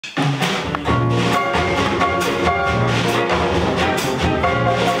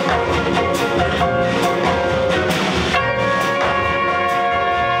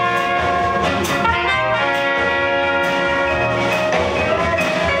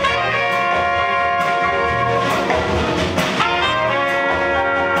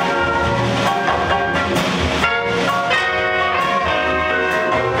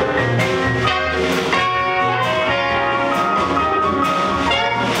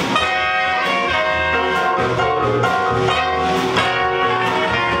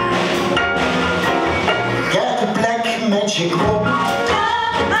magic woman,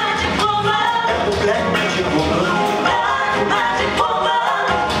 Black magic woman, the black magic woman, black magic woman.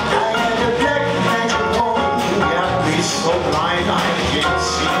 I am the black magic woman who got me so blind I can't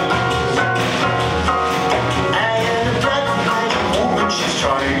see. I am the black magic woman, she's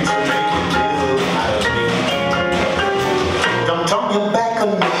trying to make a deal out of me. Don't turn your back on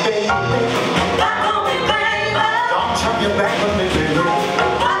me, baby. Back on me, baby. Don't turn your back on me, baby.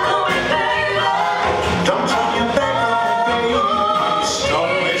 Back on me, baby. Don't turn your back on me, baby. Stop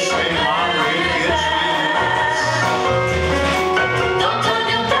listening my radio dreams. Don't turn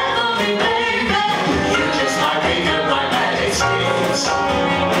your back on me, baby. You just might be in my magic schemes.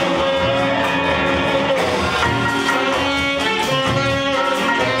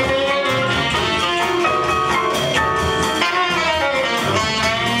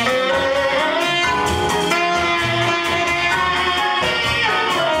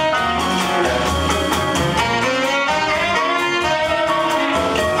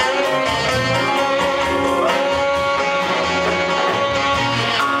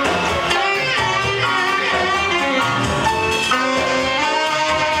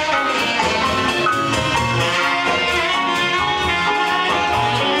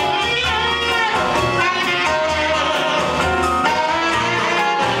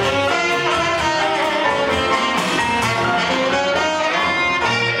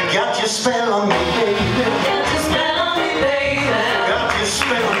 Got your spell on me, baby. Got your spell on me, baby. Got your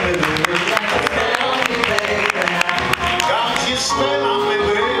spell on me, baby. Spell on me, baby. Got your spell on me,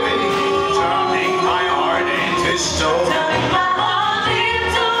 baby. Turning my heart into stone.